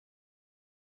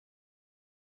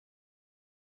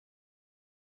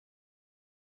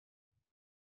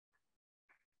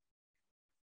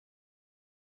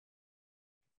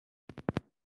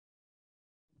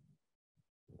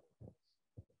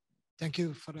Thank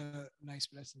you for a nice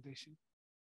presentation.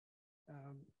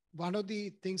 One of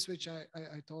the things which I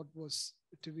thought was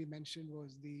to be mentioned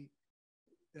was the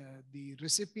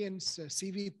recipient's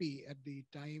CVP at the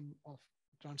time of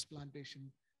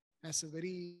transplantation has a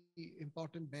very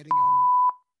important bearing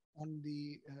on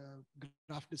the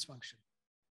graft dysfunction.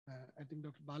 I think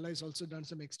Dr. Bala has also done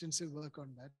some extensive work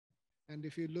on that. And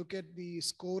if you look at the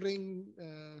scoring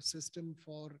system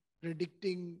for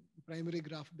predicting primary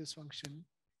graft dysfunction,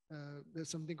 there's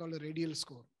something called a radial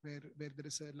score, where there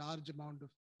is a large amount of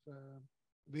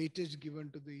weightage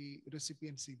given to the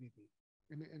recipient CVP.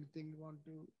 Anything you want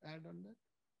to add on that?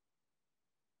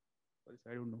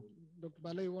 I don't know. Dr.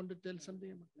 Bala, you want to tell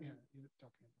something about? Yeah, you were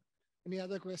talking about. Any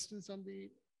other questions on the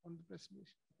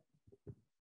presentation?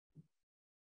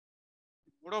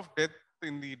 Mode of death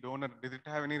in the donor, did it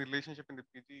have any relationship in the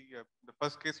PG? The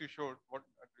first case you showed, what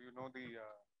do you know the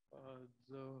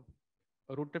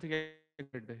rotative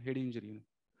head injury.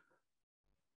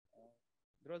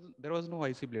 There was no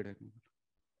IC blade.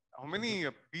 How many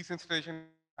desensitization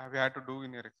have you had to do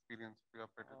in your experience?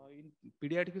 In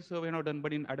pediatrics, we have not done,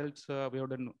 but in adults, we have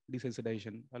done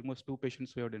desensitization. Almost 2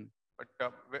 patients we have done. But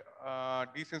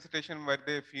desensitization, were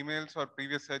they females or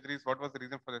previous surgeries? What was the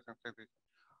reason for the sensitization?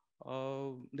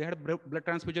 They had blood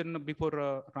transfusion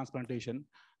before transplantation.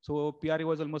 So PRE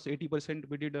was almost 80%.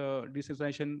 We did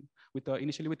desensitization with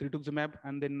initially with rituximab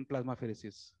and then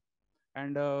plasmapheresis.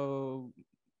 And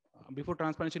before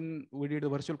transplantation, we did a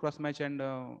virtual cross match and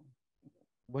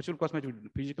virtual cross match.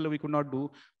 Physically, we could not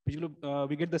do. Physically,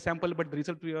 we get the sample, but the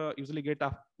result we usually get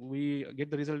we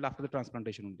get the result after the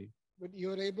transplantation only. But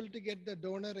you're able to get the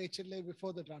donor HLA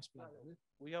before the transplant.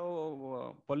 We have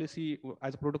policy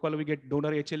as a protocol. We get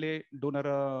donor HLA, donor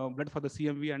blood for the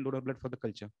CMV, and donor blood for the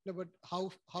culture. No, but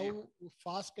how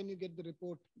fast can you get the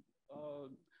report?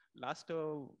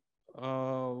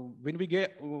 When we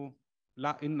get.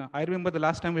 I remember the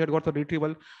last time we had got the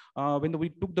retrieval, when we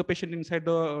took the patient inside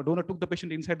the donor took the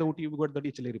patient inside the OT, we got the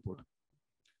HLA report.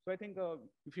 So I think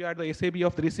if you add the SAB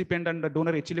of the recipient and the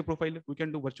donor HLA profile, we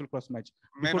can do virtual cross match.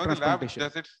 May I know the lab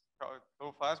does it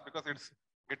so fast, because it's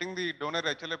getting the donor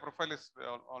HLA profile is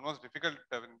almost difficult,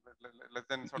 less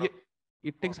than sort of.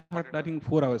 It takes I think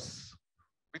 4 hours.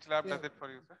 Which lab does it for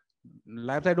you, sir?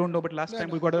 Labs I don't know, but last time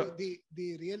we got the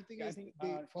real thing is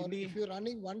if you're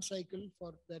running one cycle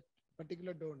for that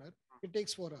particular donor, it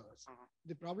takes 4 hours.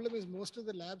 The problem is most of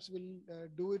the labs will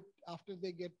do it after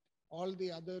they get all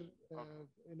the other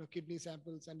kidney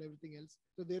samples and everything else.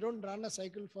 So they don't run a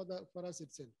cycle for us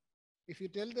itself. If you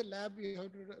tell the lab you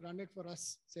have to run it for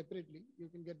us separately, you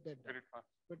can get that done.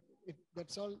 But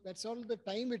that's all the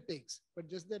time it takes. But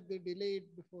just that they delay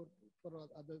it before for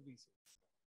other reasons.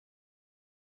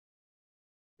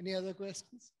 Any other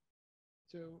questions?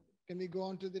 So can we go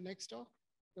on to the next talk,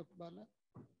 Dr. Bala?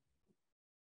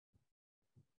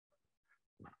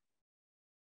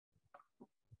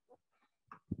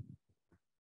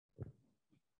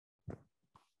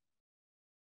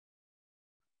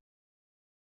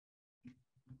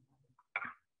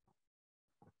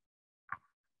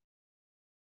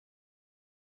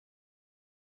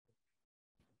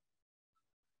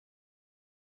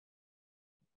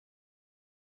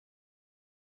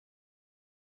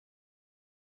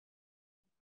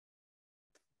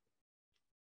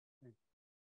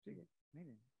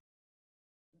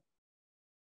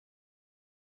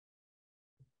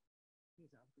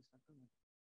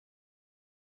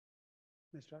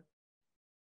 Let's start.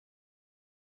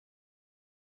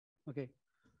 Okay,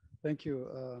 thank you.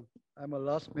 I'm a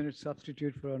last-minute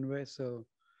substitute for Anway, so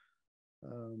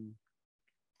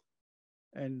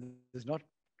and there's not.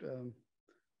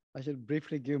 I shall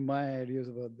briefly give my ideas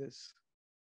about this.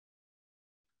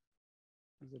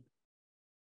 Is it?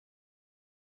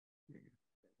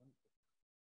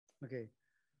 Okay.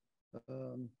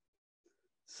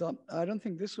 I don't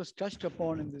think this was touched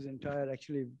upon in this entire,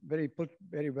 actually very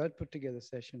well put together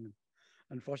session.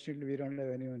 Unfortunately, we don't have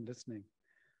anyone listening.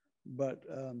 But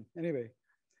anyway,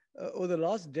 over the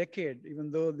last decade,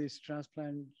 even though this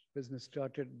transplant business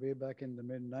started way back in the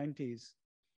mid-90s,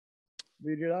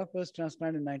 we did our first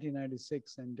transplant in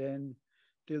 1996, and then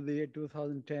till the year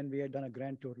 2010, we had done a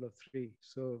grand total of 3.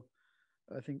 So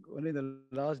I think only the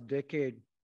last decade,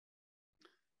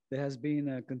 there has been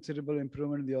a considerable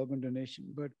improvement in the organ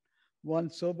donation. But one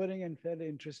sobering and fairly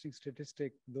interesting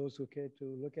statistic, those who care to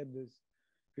look at this,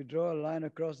 if you draw a line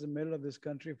across the middle of this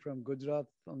country from Gujarat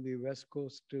on the west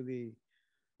coast to the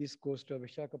east coast of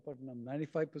Visakhapatnam,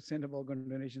 95% of organ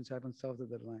donations happen south of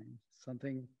that line.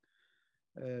 Something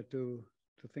to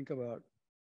think about.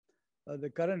 The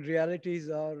current realities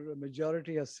are a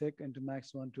majority are sick,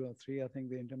 Intermax 1, 2, or 3. I think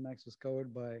the Intermax was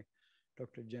covered by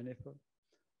Dr. Jennifer.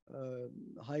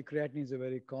 High creatinine is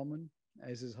very common,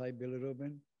 as is high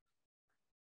bilirubin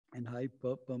and high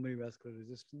pulmonary vascular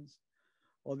resistance.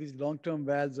 All these long-term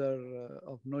valves are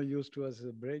of no use to us as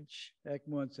a bridge.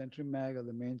 ECMO and CentriMag are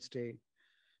the mainstay.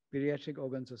 Pediatric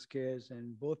organs are scarce,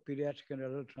 and both pediatric and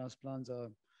adult transplants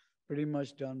are pretty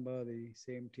much done by the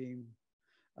same team.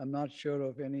 I'm not sure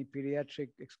of any pediatric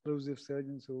exclusive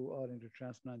surgeons who are into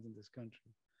transplants in this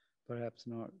country. Perhaps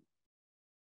not.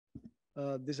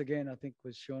 This again, I think,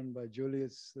 was shown by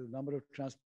Julius, the number of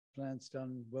transplants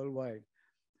done worldwide.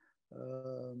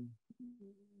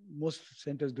 Most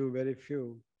centers do very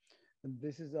few. And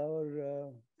this is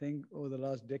our thing over the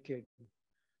last decade.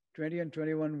 20 and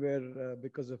 21 were,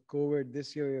 because of COVID,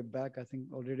 this year we're back, I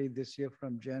think already this year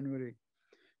from January,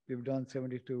 we've done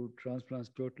 72 transplants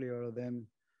totally. Out of them,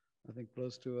 I think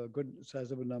close to a good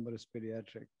sizable number is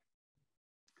pediatric.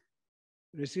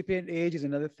 Recipient age is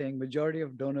another thing. Majority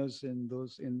of donors in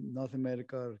North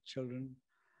America are children.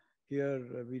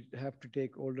 Here, we have to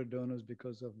take older donors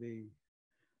because of the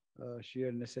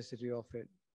sheer necessity of it.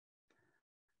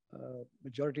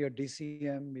 Majority are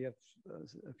DCM. We have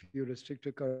a few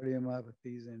restricted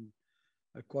cardiomyopathies, and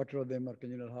a quarter of them are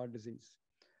congenital heart disease.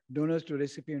 Donors to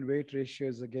recipient weight ratio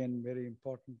is again very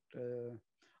important.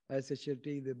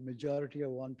 ISHLT, the majority are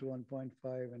 1 to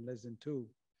 1.5 and less than 2.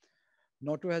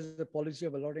 NATO has a policy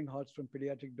of allotting hearts from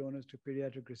pediatric donors to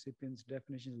pediatric recipients.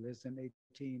 Definition is less than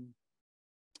 18.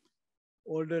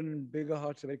 Older and bigger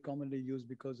hearts are very commonly used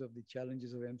because of the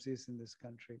challenges of MCS in this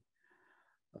country.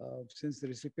 Since the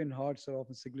recipient hearts are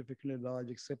often significantly large,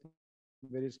 except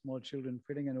very small children,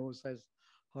 fitting an oversized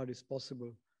heart is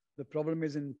possible. The problem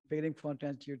is in failing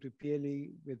Fontaine due to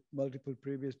PLE with multiple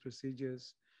previous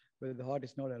procedures where the heart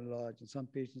is not enlarged, and some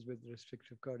patients with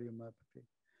restrictive cardiomyopathy,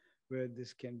 where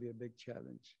this can be a big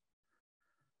challenge.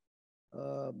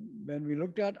 When we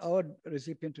looked at our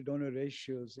recipient to donor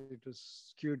ratios, it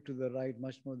was skewed to the right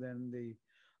much more than the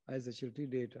ISHLT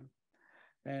data.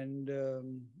 And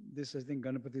this, I think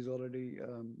Ganapathy is already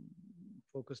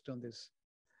focused on this.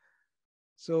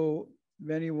 So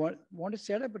when you want to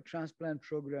set up a transplant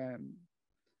program,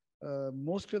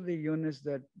 most of the units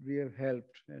that we have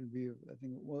helped, and I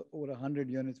think over 100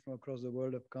 units from across the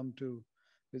world have come to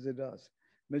visit us.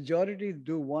 Majority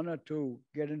do 1 or 2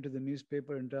 get into the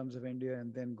newspaper in terms of India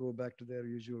and then go back to their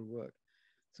usual work.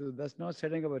 So that's not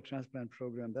setting up a transplant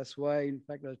program. That's why, in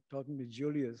fact, I was talking to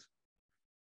Julius.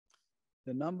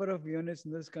 The number of units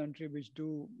in this country which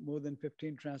do more than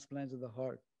 15 transplants of the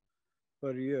heart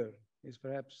per year is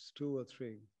perhaps 2 or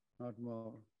 3, not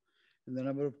more. And the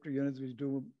number of units which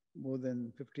do more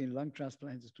than 15 lung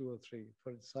transplants is 2 or 3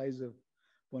 for the size of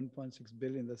 1.6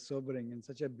 billion. That's sobering. And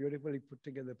such a beautifully put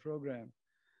together program,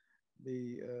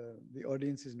 the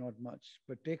audience is not much.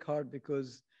 But take heart,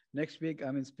 because next week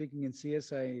I'm speaking in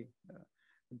CSI,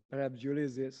 perhaps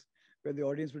Julius is, where the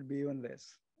audience would be even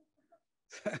less.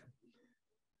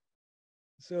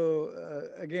 So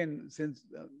again, since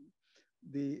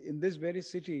in this very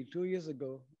city 2 years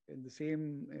ago, in the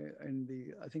same,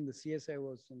 I think the CSI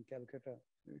was in Calcutta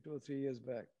 2 or 3 years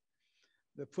back,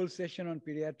 the full session on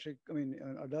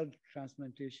adult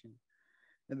transplantation.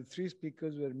 And the 3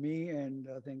 speakers were me and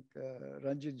I think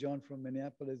Ranjit John from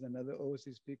Minneapolis, another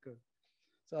overseas speaker.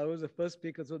 So I was the first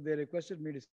speaker. So they requested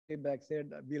me to stay back,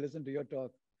 said, we listen to your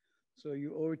talk. So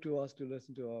you owe it to us to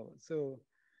listen to ours. So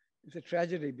it's a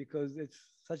tragedy because it's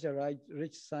such a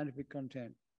rich scientific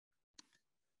content.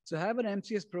 So have an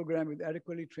MCS program with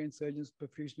adequately trained surgeons,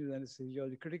 perfusionists,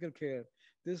 anesthesiology, critical care.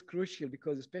 This is crucial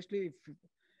because especially if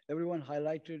everyone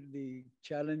highlighted the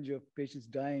challenge of patients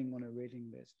dying on a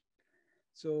waiting list.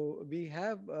 So we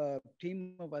have a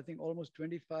team of, I think, almost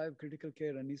 25 critical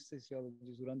care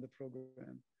anesthesiologists who run the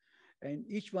program. And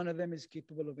each one of them is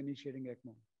capable of initiating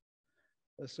ECMO.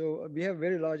 So we have a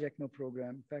very large ECMO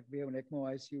program. In fact, we have an ECMO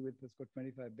ICU with what's got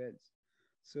 25 beds.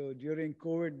 So during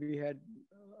COVID, we had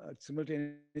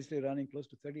simultaneously running close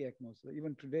to 30 ECMOs. So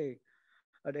even today,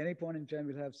 at any point in time,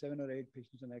 we'll have 7 or 8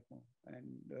 patients on ECMO,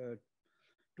 and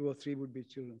 2 or 3 would be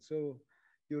children. So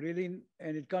you really,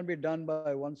 and it can't be done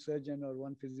by one surgeon or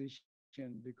one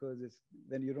physician because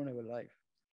then you don't have a life.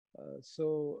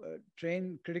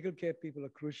 Trained critical care people are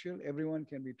crucial. Everyone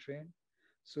can be trained.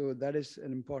 So that is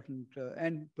an important,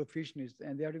 and perfusionists,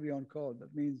 and they have to be on call.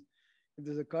 That means if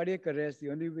there's a cardiac arrest,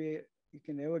 the only way you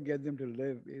can ever get them to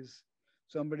live is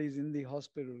somebody's in the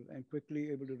hospital and quickly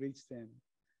able to reach them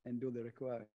and do the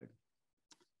required.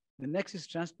 The next is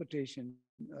transportation.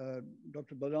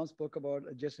 Dr. Balram spoke about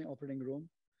adjacent operating room.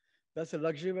 That's a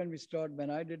luxury when we start. When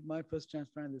I did my first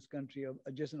transplant in this country,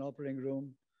 adjacent operating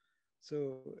room.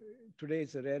 So today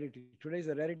it's a rarity. Today is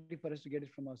a rarity for us to get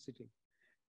it from our city.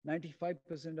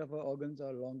 95% of our organs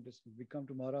are long distance. We come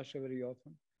to Maharashtra very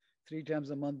often. 3 times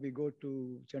a month, we go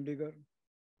to Chandigarh.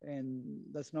 And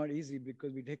that's not easy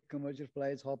because we take commercial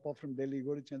flights, hop off from Delhi,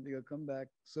 go to Chandigarh, come back.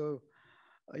 So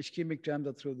ischemic times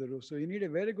are through the roof. So you need a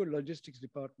very good logistics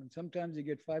department. Sometimes you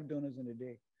get 5 donors in a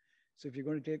day. So if you're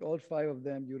going to take all 5 of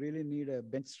them, you really need a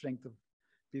bench strength of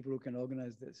people who can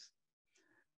organize this.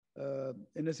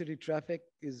 Inner city traffic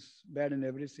is bad in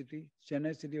every city.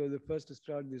 Chennai city was the first to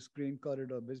start this green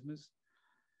corridor business.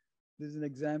 This is an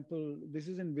example. This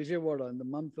is in Vijayawada in the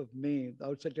month of May. The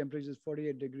outside temperature is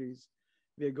 48 degrees.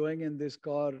 We are going in this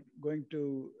car, going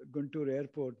to Guntur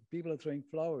airport. People are throwing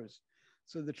flowers.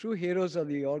 So the true heroes are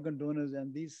the organ donors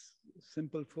and these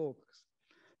simple folks.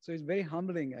 So it's very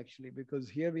humbling actually, because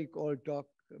here we all talk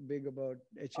big about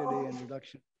HLA and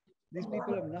reduction. These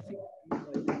people have nothing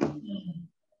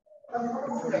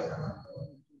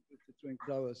throwing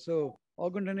flowers. So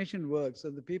organ donation works. So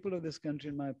the people of this country,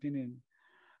 in my opinion,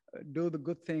 do the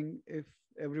good thing if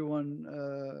everyone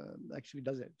actually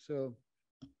does it.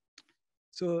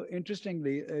 So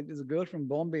interestingly, it is a girl from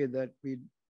Bombay that we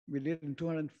did in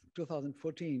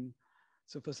 2014.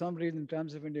 So for some reason,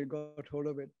 Times of India got hold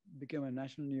of it, became a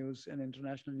national news and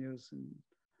international news. And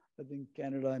I think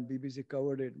Canada and BBC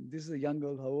covered it. This is a young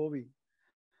girl, Haovi.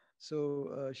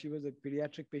 So she was a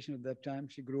pediatric patient at that time.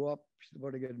 She grew up, she's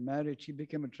about to get married. She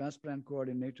became a transplant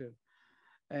coordinator.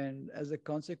 And as a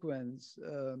consequence,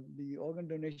 the organ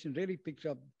donation really picked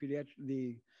up,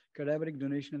 the cadaveric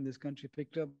donation in this country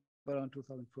picked up around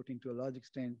 2014 to a large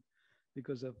extent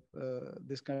because of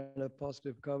this kind of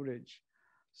positive coverage.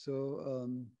 So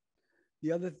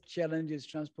the other challenge is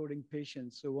transporting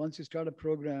patients. So once you start a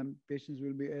program, patients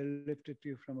will be airlifted to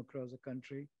you from across the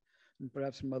country and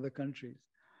perhaps from other countries.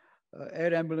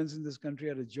 Air ambulances in this country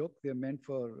are a joke. They're meant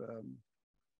for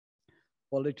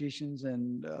politicians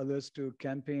and others to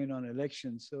campaign on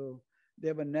elections. So they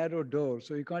have a narrow door.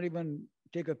 So you can't even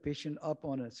take a patient up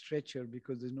on a stretcher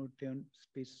because there's no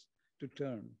space to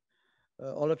turn.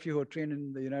 All of you who are trained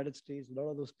in the United States, a lot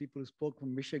of those people who spoke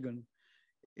from Michigan,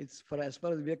 as far as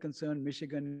we are concerned,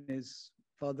 Michigan is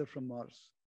farther from Mars.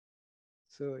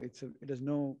 So it has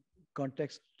no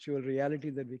contextual reality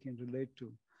that we can relate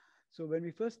to. So when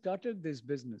we first started this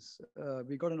business,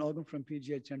 we got an organ from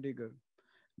PGI Chandigarh,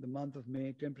 the month of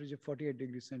May, temperature 48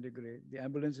 degrees centigrade. The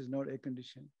ambulance is not air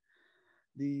conditioned.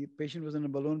 The patient was in a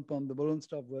balloon pump. The balloon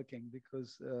stopped working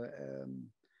because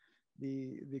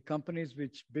the companies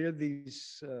which build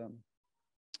these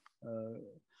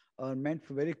are meant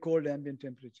for very cold ambient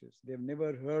temperatures. They've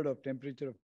never heard of temperature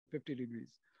of 50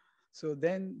 degrees. So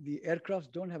then the aircrafts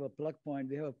don't have a plug point.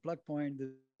 They have a plug point.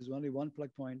 There's only one plug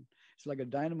point. It's like a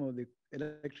dynamo. The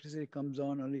electricity comes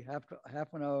on only half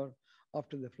an hour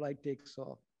after the flight takes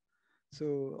off.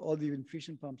 So all the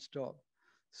infusion pumps stop.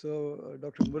 So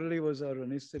Dr. Murali was our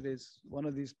anesthetist. One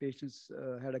of these patients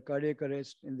had a cardiac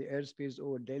arrest in the airspace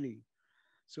over Delhi.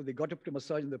 So they got up to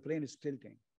massage and the plane is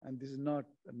tilting. And this is not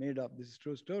made up, this is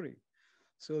true story.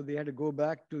 So they had to go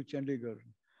back to Chandigarh.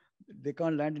 They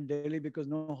can't land in Delhi because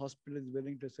no hospital is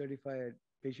willing to certify a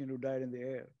patient who died in the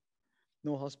air.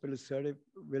 No hospital is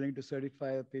willing to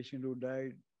certify a patient who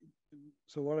died.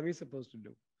 So what are we supposed to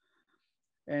do?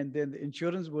 And then the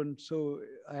insurance wouldn't, so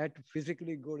I had to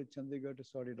physically go to Chandigarh to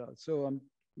sort it out. So I'm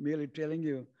merely telling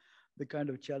you the kind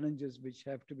of challenges which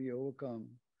have to be overcome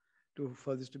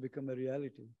for this to become a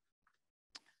reality.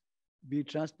 We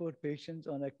transport patients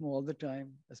on ECMO all the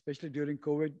time, especially during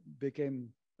COVID, became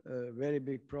a very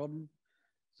big problem.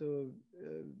 So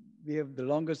we have the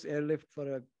longest airlift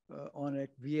for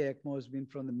via ECMO has been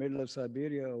from the middle of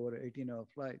Siberia over an 18-hour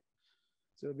flight.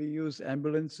 So we use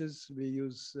ambulances, we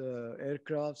use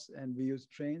aircrafts, and we use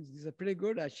trains. These are pretty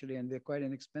good actually, and they're quite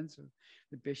inexpensive.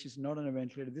 The patient's not on a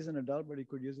ventilator. This is an adult, but he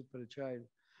could use it for a child.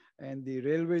 And the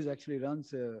railways actually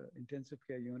runs an intensive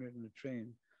care unit in a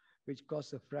train, which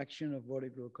costs a fraction of what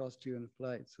it will cost you in a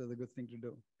flight. So the good thing to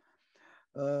do.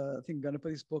 I think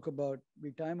Ganapati spoke about,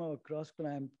 we time our cross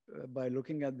clamp by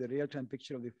looking at the real-time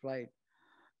picture of the flight,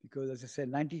 because as I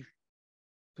said, 90%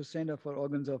 of our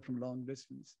organs are from long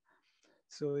distance.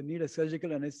 So we need a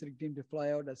surgical anesthetic team to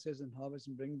fly out, assess and harvest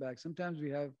and bring back. Sometimes we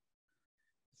have,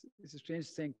 it's a strange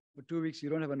thing, for 2 weeks you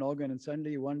don't have an organ and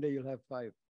suddenly one day you'll have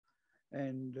 5.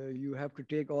 And you have to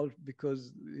take all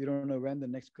because you don't know when the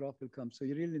next crop will come. So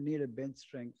you really need a bench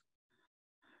strength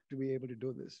to be able to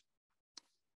do this.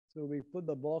 So we put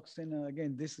the box in,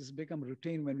 again, this has become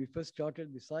routine. When we first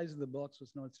started, the size of the box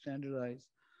was not standardized.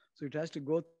 So it has to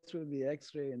go through the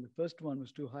X-ray, and the first one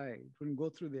was too high. It wouldn't go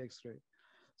through the X-ray.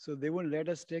 So they wouldn't let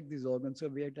us take these organs. So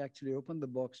we had to actually open the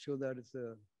box, show that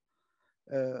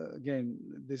Again,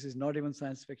 this is not even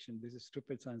science fiction. This is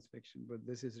stupid science fiction, but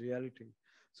this is reality.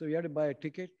 So you have to buy a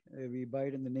ticket. We buy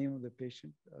it in the name of the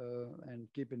patient and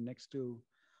keep it next to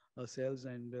ourselves.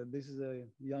 And this is a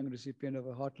young recipient of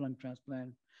a heart lung transplant.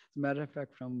 As a matter of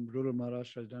fact, from rural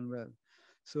Maharashtra, has done well.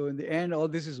 So in the end, all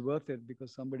this is worth it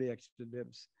because somebody actually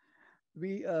lives.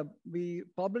 We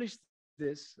published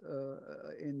this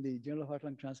in the Journal of Heart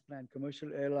Lung Transplant,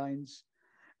 commercial airlines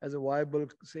as a viable,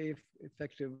 safe,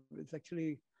 effective. It's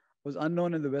actually was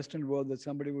unknown in the Western world that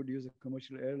somebody would use a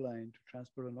commercial airline to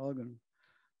transport an organ.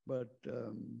 But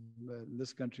in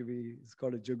this country, it's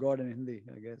called a jugaad in Hindi,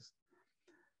 I guess.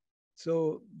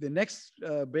 So the next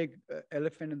big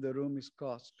elephant in the room is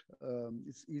cost.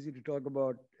 It's easy to talk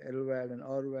about LVAD and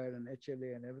RVAD and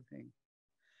HLA and everything.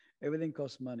 Everything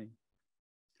costs money.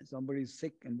 Somebody's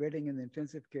sick and waiting in the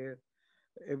intensive care,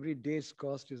 every day's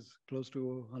cost is close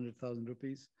to 100,000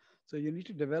 rupees. So you need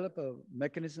to develop a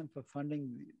mechanism for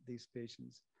funding these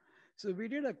patients. So we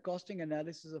did a costing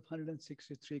analysis of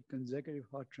 163 consecutive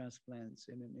heart transplants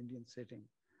in an Indian setting.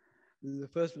 This is the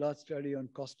first large study on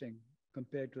costing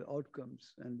compared to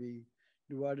outcomes. And we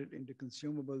divided into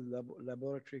consumable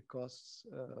laboratory costs,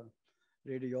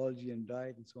 radiology and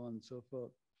diet and so on and so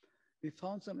forth. We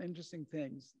found some interesting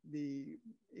things.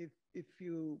 If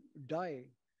you die,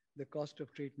 the cost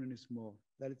of treatment is more.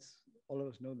 All of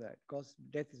us know that.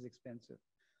 Death is expensive.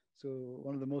 So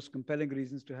one of the most compelling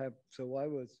reasons to have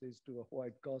survivors is to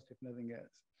avoid cost, if nothing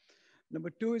else. Number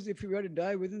two is if you were to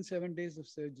die within 7 days of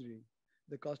surgery,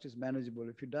 the cost is manageable.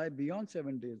 If you die beyond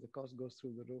 7 days, the cost goes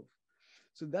through the roof.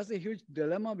 So that's a huge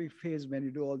dilemma we face when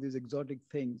you do all these exotic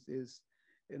things is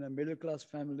in a middle-class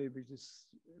family, which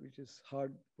is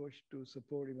hard pushed to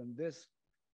support even this.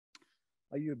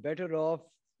 Are you better off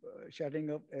shutting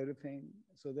up everything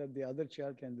so that the other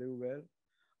child can live well?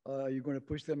 Or are you going to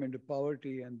push them into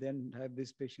poverty and then have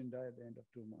this patient die at the end of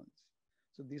 2 months?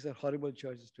 So these are horrible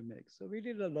choices to make. So we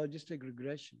did a logistic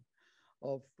regression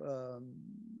of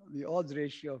the odds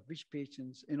ratio of which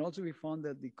patients, and also we found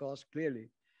that the cost clearly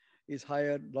is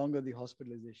higher longer the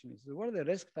hospitalization is. So what are the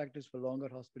risk factors for longer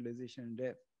hospitalization and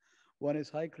death? One is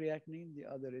high creatinine, the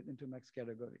other is intermax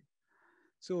category.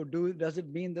 So does it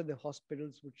mean that the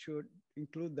hospitals should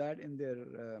include that in their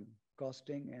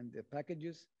costing and their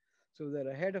packages? So that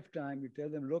ahead of time, you tell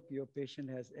them, look, your patient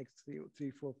has X, 3,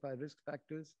 4, 5 risk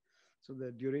factors. So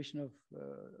the duration of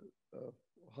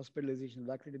hospitalization is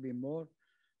likely to be more.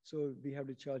 So we have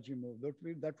to charge you more.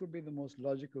 That would be the most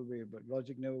logical way, but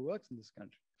logic never works in this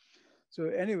country. So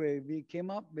anyway, we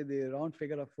came up with a round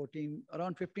figure of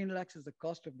around 15 lakhs is the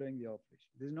cost of doing the operation.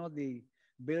 This is not the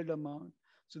billed amount.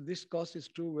 So this cost is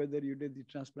true whether you did the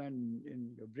transplant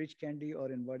in Bridge Candy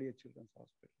or in Wadia Children's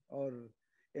Hospital or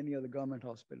any other government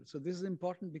hospital. So this is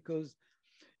important because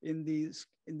in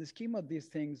the scheme of these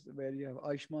things where you have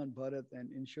Ayushman Bharat and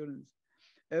insurance,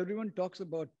 everyone talks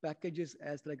about packages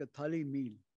as like a thali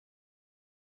meal.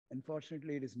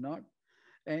 Unfortunately, it is not.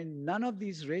 And none of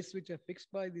these rates which are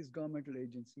fixed by these governmental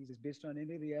agencies is based on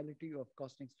any reality of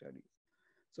costing studies.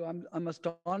 So I'm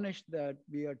astonished that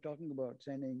we are talking about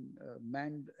sending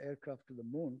manned aircraft to the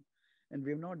moon, and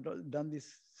we have not done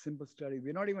this simple study.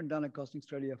 We've not even done a costing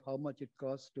study of how much it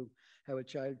costs to have a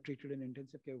child treated in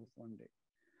intensive care for 1 day.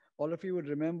 All of you would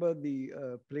remember the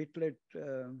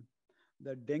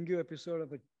the dengue episode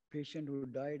of a patient who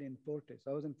died in Fortis.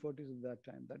 I was in Fortis at that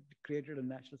time. That created a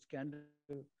national scandal.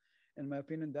 In my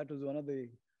opinion, that was one of the,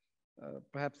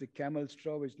 perhaps the camel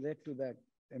straw which led to that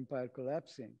empire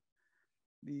collapsing.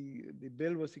 The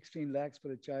bill was 16 lakhs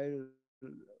for a child.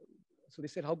 So they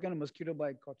said, how can a mosquito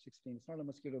bite cost 16? It's not a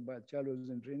mosquito bite. The child was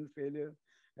in renal failure,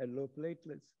 had low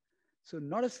platelets. So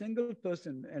not a single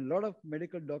person, and a lot of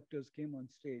medical doctors came on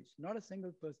stage, not a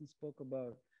single person spoke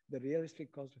about the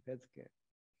realistic cost of healthcare.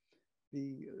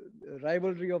 The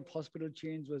rivalry of hospital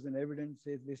chains was in evidence.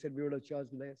 They said we would have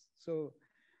charged less. So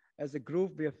as a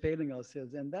group, we are failing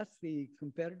ourselves. And that's the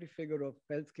comparative figure of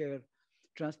healthcare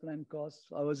transplant costs.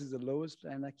 Ours is the lowest,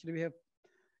 and actually we have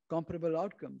comparable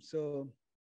outcomes.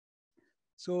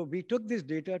 So we took this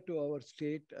data to our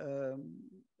state.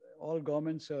 All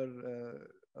governments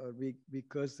we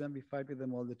curse them, we fight with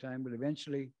them all the time, but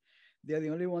eventually they're the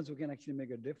only ones who can actually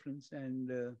make a difference.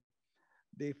 And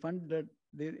they fund that.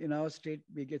 In our state,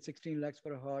 we get 16 lakhs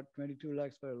for a heart, 22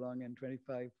 lakhs for a lung, and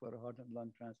 25 for a heart and lung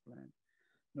transplant,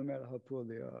 no matter how poor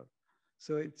they are.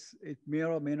 So it may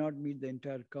or may not meet the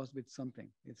entire cost with something.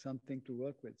 It's something to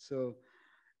work with. So,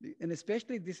 and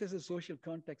especially this is a social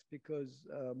context because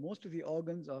most of the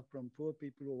organs are from poor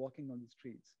people who are walking on the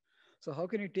streets. So how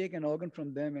can you take an organ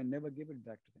from them and never give it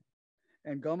back to them?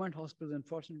 And government hospitals,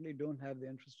 unfortunately, don't have the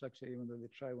infrastructure, even though they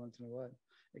try once in a while.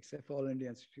 except for All India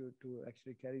Institute to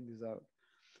actually carry this out.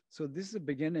 So this is the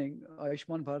beginning.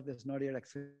 Ayushman Bharat has not yet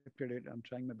accepted it. I'm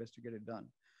trying my best to get it done.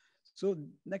 So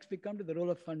next we come to the role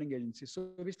of funding agencies. So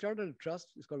we started a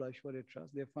trust, it's called Aishwarya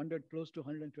Trust. They have funded close to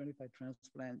 125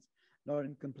 transplants, not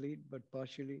incomplete, but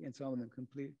partially, and some of them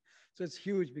complete. So it's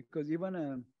huge because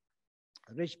even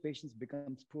rich patients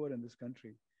becomes poor in this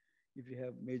country if you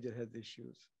have major health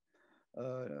issues.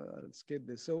 Skip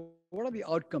this. So what are the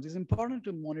outcomes? It's important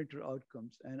to monitor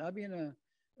outcomes. And I've been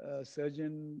a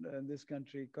surgeon in this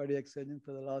country, cardiac surgeon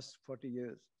for the last 40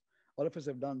 years. All of us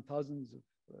have done thousands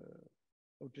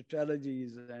of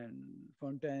tetralogies and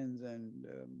Fontaines and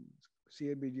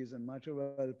CABGs and mitral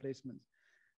valve replacements.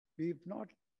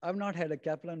 I've not had a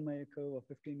Kaplan-Meier curve of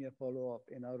 15-year follow-up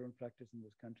in our own practice in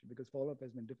this country because follow-up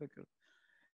has been difficult.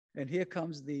 And here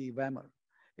comes the whammer.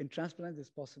 In transplants, it's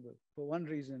possible for one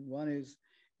reason. One is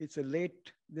this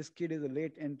kid is a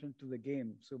late entrant to the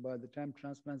game. So by the time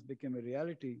transplants became a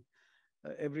reality,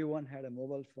 everyone had a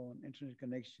mobile phone, internet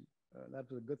connection. That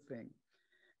was a good thing.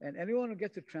 And anyone who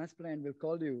gets a transplant will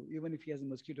call you, even if he has a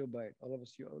mosquito bite, all of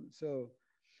us. So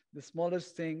the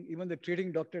smallest thing, even the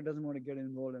treating doctor doesn't want to get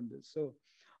involved in this. So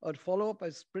our follow-up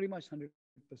is pretty much 100%.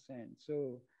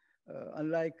 So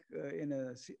unlike in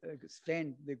a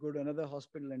stent, they go to another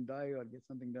hospital and die or get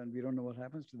something done. We don't know what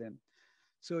happens to them.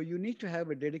 So you need to have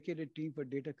a dedicated team for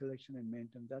data collection and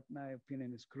maintenance. That, in my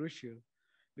opinion, is crucial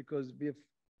because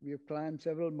we have climbed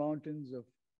several mountains of,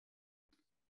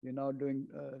 we're now doing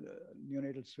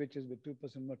neonatal switches with 2%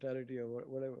 mortality or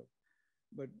whatever.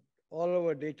 But all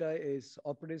our data is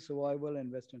operative survival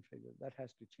and Western failure. That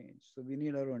has to change. So we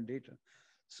need our own data.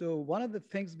 So one of the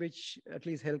things which at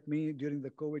least helped me during the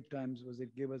COVID times was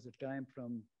it gave us a time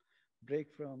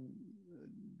break from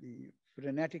the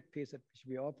frenetic pace at which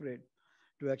we operate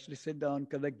to actually sit down,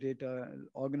 collect data,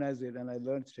 organize it. And I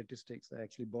learned statistics. I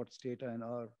actually bought Stata and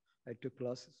I took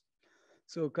classes.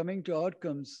 So coming to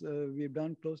outcomes, we've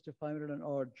done close to 500 and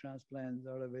odd transplants,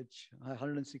 out of which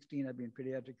 116 have been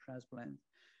pediatric transplants.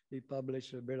 We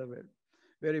published a bit of it.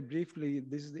 Very briefly,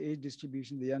 this is the age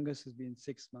distribution. The youngest has been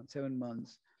 7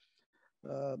 months.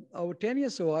 Our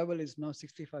 10-year survival is now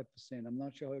 65%. I'm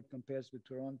not sure how it compares with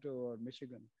Toronto or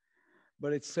Michigan,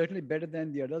 but it's certainly better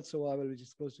than the adult survival, which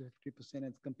is close to 50%.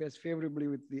 It compares favorably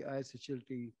with the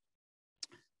ISHLT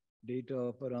data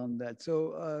of around that.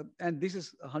 So, and this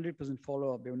is 100%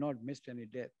 follow-up. We've not missed any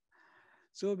death.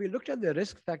 So we looked at the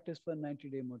risk factors for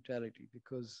 90-day mortality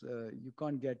because you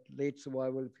can't get late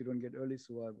survival if you don't get early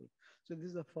survival. So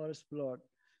this is a forest plot.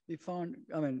 We found,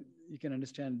 you can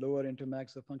understand lower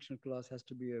intermax of functional class has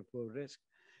to be a poor risk.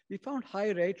 We found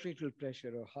high right atrial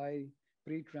pressure or high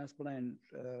pre-transplant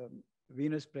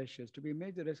venous pressures to be a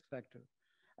major risk factor.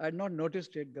 I had not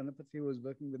noticed it. Ganapathy, who was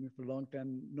working with me for a long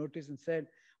time, noticed and said,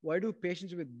 why do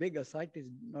patients with big ascites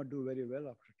not do very well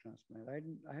after transplant?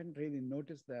 I hadn't really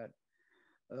noticed that.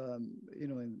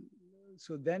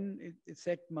 So then it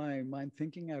set my mind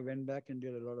thinking. I went back and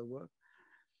did a lot of work.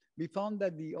 We found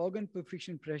that the organ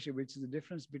perfusion pressure, which is the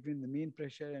difference between the mean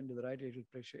pressure and the right atrial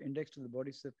pressure indexed to the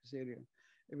body surface area,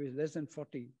 if it's less than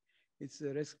 40, it's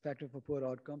a risk factor for poor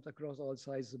outcomes across all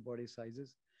sizes of body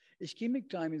sizes. Ischemic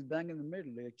time is bang in the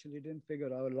middle. They actually didn't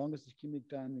figure our longest ischemic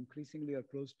time increasingly are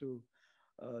close to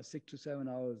 6 to 7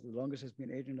 hours. The longest has been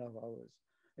 8.5 hours.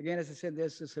 Again, as I said,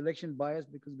 there's a selection bias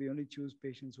because we only choose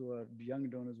patients who are young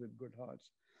donors with good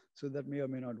hearts. So that may or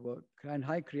may not work. And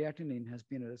high creatinine has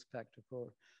been a risk factor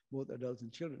for both adults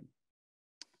and children.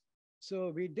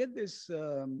 So we did this,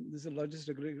 this is a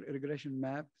logistic regression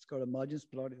map. It's called a margins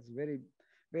plot. It's a very,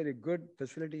 very good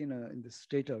facility in this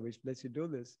data, which lets you do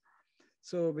this.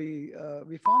 So we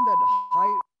found that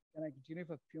high, can I continue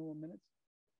for a few more minutes?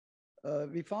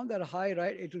 We found that high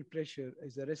right atrial pressure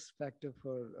is a risk factor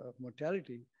for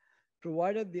mortality,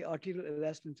 provided the arterial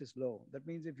elastance is low. That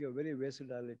means if you're very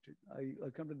vasodilated,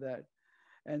 I'll come to that.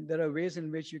 And there are ways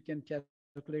in which you can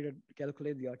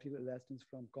calculate the arterial elastance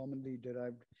from commonly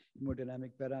derived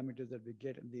hemodynamic parameters that we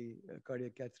get in the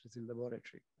cardiac catheters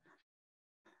laboratory.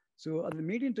 So at the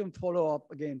medium-term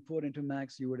follow-up, again, 4 into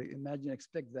max, you would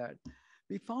expect that.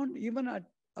 We found even at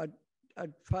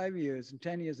 5 years and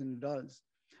 10 years in adults,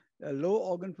 a low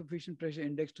organ perfusion pressure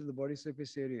index to the body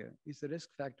surface area is a risk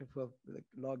factor for the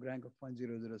log rank of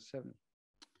 0.007.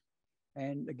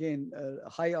 And again,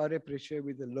 high RA pressure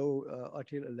with a low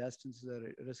arterial elastance is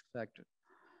a risk factor.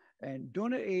 And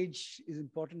donor age is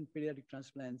important in pediatric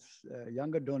transplants.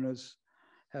 Younger donors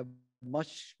have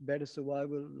much better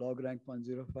survival, log rank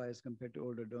 0.05 as compared to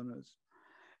older donors.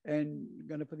 And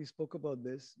Ganapathy spoke about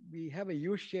this. We have a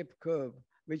U-shaped curve,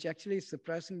 which actually is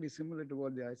surprisingly similar to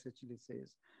what the ISHLT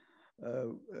says.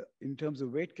 in terms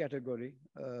of weight category,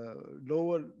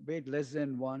 lower weight less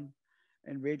than 1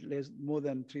 and weight more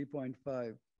than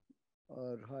 3.5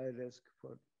 are high risk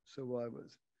for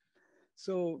survivors.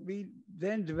 So we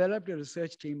then developed a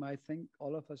research team. I think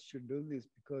all of us should do this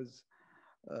because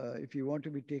if you want to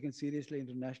be taken seriously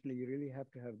internationally, you really have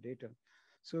to have data.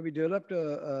 So we developed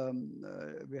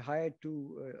we hired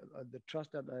the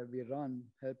trust that we run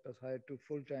helped us hire 2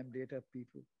 full-time data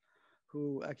people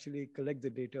who actually collect the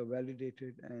data, validate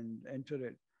it, and enter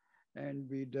it. And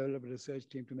we developed a research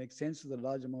team to make sense of the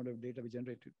large amount of data we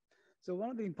generated. So one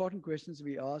of the important questions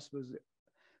we asked was,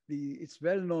 it's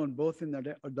well known both in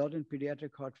adult and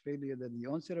pediatric heart failure that the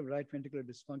onset of right ventricular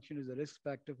dysfunction is a risk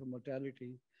factor for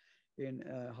mortality in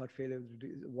heart failure.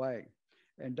 Why?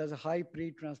 And does a high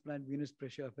pre-transplant venous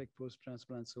pressure affect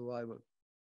post-transplant survival?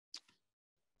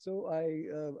 So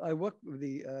I work with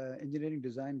the engineering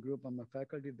design group. I'm a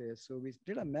faculty there. So we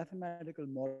did a mathematical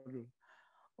model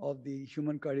of the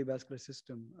human cardiovascular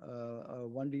system, a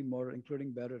 1D model,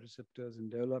 including baroreceptors, and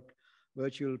developed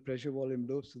virtual pressure volume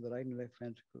loops to the right and left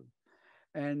ventricle.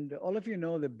 And all of you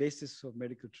know the basis of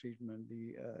medical treatment,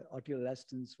 the arterial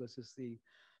elastance versus the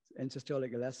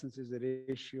end-systolic elastance is the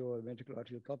ratio of ventricular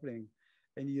arterial coupling.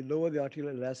 And you lower the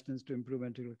arterial elastance to improve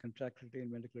ventricular contractility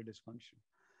and ventricular dysfunction.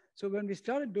 So when we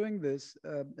started doing this,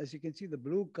 as you can see, the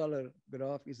blue color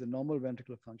graph is the normal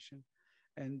ventricular function.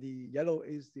 And the yellow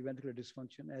is the ventricular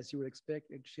dysfunction. As you would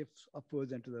expect, it shifts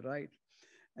upwards and to the right.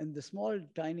 And the small,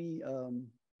 tiny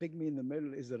pygmy in the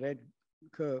middle is the red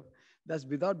curve. That's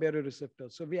without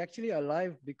baroreceptors. So we actually are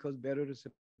alive because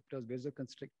baroreceptors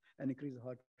vasoconstrict and increase the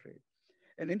heart rate.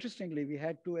 And interestingly, we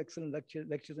had 2 excellent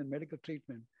lectures in medical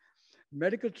treatment.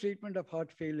 Medical treatment of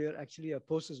heart failure actually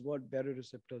opposes what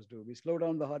baroreceptors do. We slow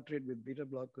down the heart rate with beta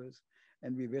blockers,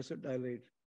 and we vasodilate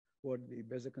what the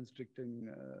vasoconstricting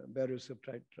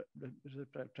baroreceptor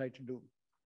try to do.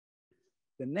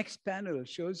 The next panel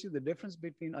shows you the difference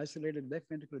between isolated left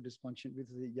ventricular dysfunction, with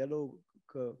the yellow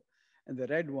curve, and the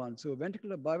red one. So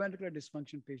biventricular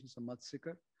dysfunction patients are much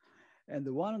sicker. And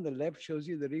the one on the left shows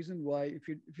you the reason why, if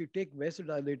you take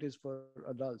vasodilators for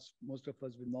adults, most of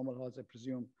us with normal hearts, I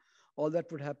presume, all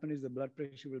that would happen is the blood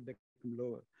pressure will become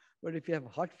lower. But if you have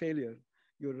heart failure,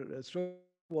 your stroke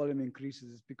volume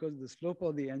increases. It's because the slope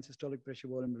of the end systolic pressure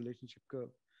volume relationship curve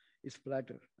is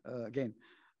flatter.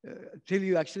 Till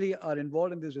you actually are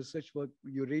involved in this research work,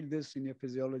 you read this in your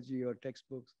physiology or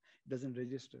textbooks, it doesn't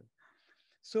register.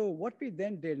 So what we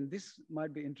then did, and this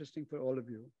might be interesting for all of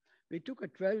you, we took a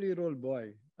 12-year-old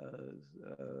boy,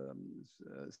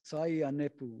 Sai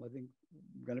Anepu. I think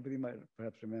Ganapati might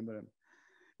perhaps remember him.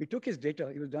 We took his data.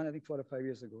 It was done, I think, 4 or 5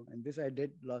 years ago. And this I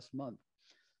did last month.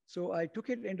 So I took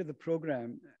it into the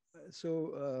program.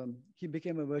 So he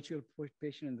became a virtual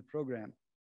patient in the program.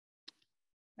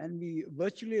 And we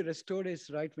virtually restored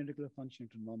his right ventricular function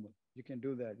to normal. You can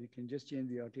do that. You can just change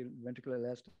the arterial ventricular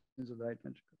elastance of the right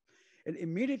ventricle. And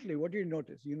immediately, what do you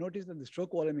notice? You notice that the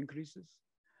stroke volume increases,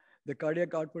 the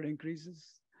cardiac output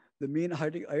increases, the mean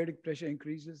aortic pressure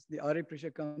increases, the RA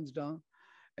pressure comes down,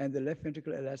 and the left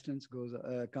ventricular elastance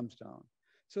comes down.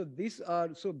 So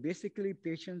basically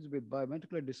patients with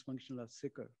biventricular dysfunction are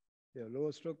sicker. They have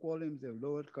lower stroke volumes, they have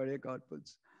lower cardiac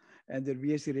outputs, and their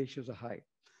VAC ratios are high.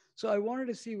 So I wanted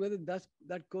to see whether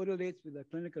that correlates with the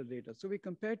clinical data. So we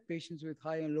compared patients with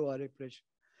high and low RA pressure.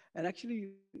 And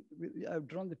actually, I've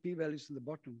drawn the p-values to the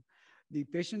bottom. The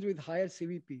patients with higher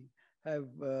CVP have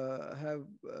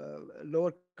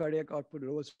lower cardiac output,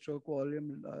 lower stroke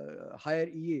volume, higher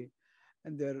EA,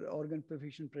 and their organ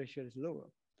perfusion pressure is lower.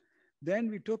 Then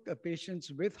we took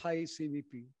patients with high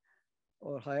CVP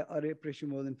or high RA pressure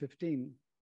more than 15,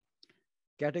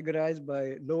 categorized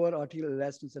by lower arterial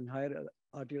elastance and higher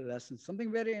arterial elastance.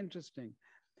 Something very interesting.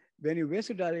 When you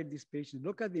vasodilate these patients,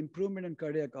 look at the improvement in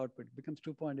cardiac output, it becomes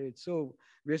 2.8. So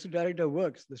vasodilator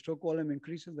works, the stroke volume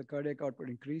increases, the cardiac output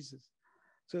increases.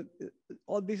 So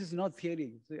all this is not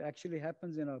theory. So it actually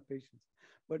happens in our patients.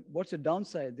 But what's the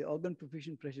downside? The organ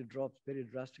perfusion pressure drops very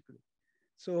drastically.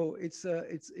 So it's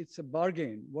a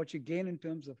bargain. What you gain in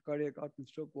terms of cardiac output and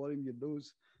stroke volume, you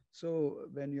lose. So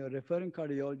when you're referring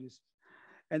cardiologists,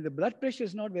 and the blood pressure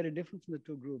is not very different from the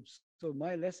 2 groups. So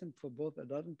my lesson for both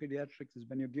adult and pediatrics is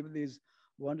when you give these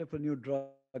wonderful new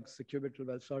drugs, sacubitril,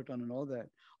 valsartan, and all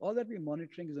that we're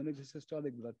monitoring is only the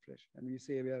systolic blood pressure. And we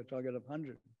say we have a target of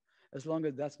 100. As long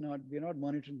as we're not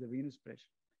monitoring the venous pressure.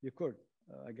 You could,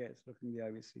 I guess, looking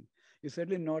at the IVC. You're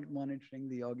certainly not monitoring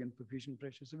the organ perfusion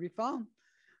pressure. So we found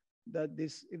that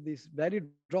if this value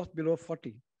drops below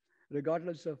 40,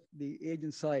 regardless of the age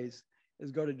and size,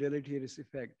 it's got a deleterious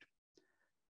effect.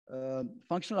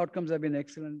 Functional outcomes have been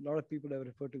excellent. A lot of people have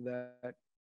referred to that.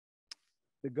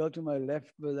 The girl to my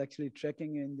left was actually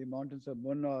trekking in the mountains of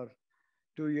Munnar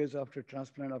 2 years after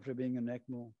transplant, after being in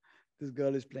ECMO. This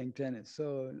girl is playing tennis.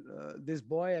 So this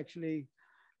boy actually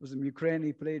was from Ukraine.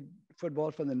 He played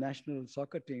football for the national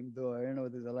soccer team, though I don't know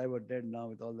whether he's alive or dead now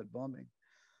with all that bombing.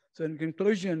 So in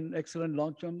conclusion, excellent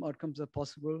long-term outcomes are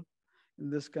possible in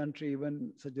this country,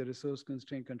 even such a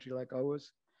resource-constrained country like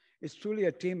ours. It's truly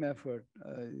a team effort.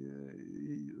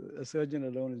 A surgeon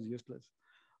alone is useless.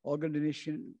 Organ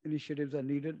donation initiatives are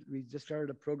needed. We just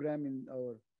started a program in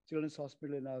our children's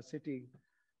hospital in our city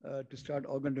to start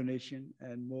organ donation,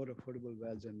 and more affordable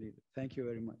valves are needed. Thank you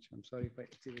very much. I'm sorry if I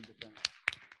exceeded the time.